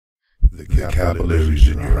The capillaries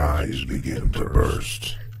in your eyes begin to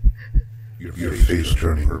burst. Your face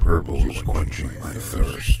turning purple is quenching my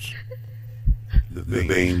thirst. The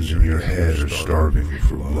veins in your head are starving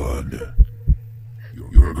for blood.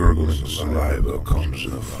 Your gurgling saliva comes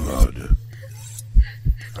in a flood.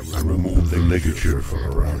 I remove the ligature from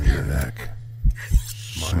around your neck,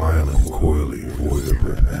 smiling coyly, void of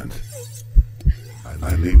repent.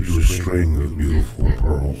 I leave you a string of beautiful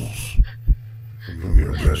pearls, from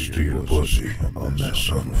your breast to your pussy, a mess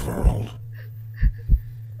unfurled.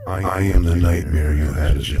 I am the nightmare you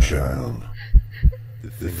had as a child,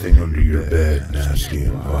 the thing under your bed, nasty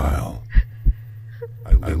and vile.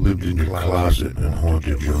 I lived in your closet and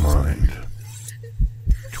haunted your mind.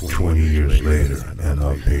 20 years later, and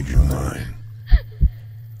I've made you mine.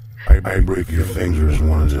 I break your fingers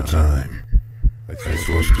one at a time. I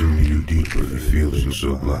thrust into you deeper, the feeling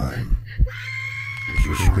sublime.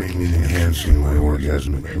 You're screaming, enhancing my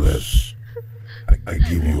orgasmic bliss. I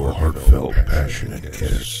give you a heartfelt, passionate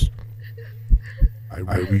kiss. I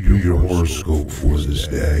read you your horoscope for this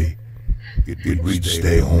day. It reads,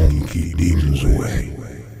 stay home, keep demons away.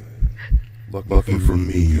 Lucky for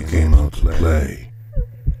me, you came out to play.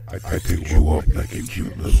 I picked you up like a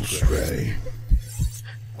cute little stray.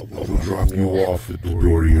 I will drop you off at the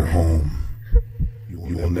door to your home. You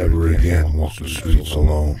will never again walk the streets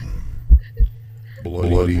alone.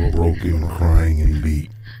 Bloody, broken, crying, and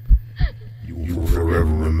beat. You will forever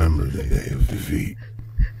remember the day of defeat.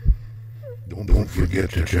 Don't forget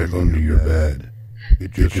to check under your bed.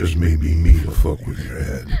 It just may be me to fuck with your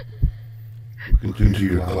head. Look into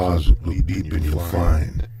your closet, look deep and you'll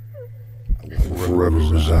find I will forever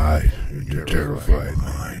reside in your terrified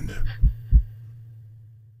mind.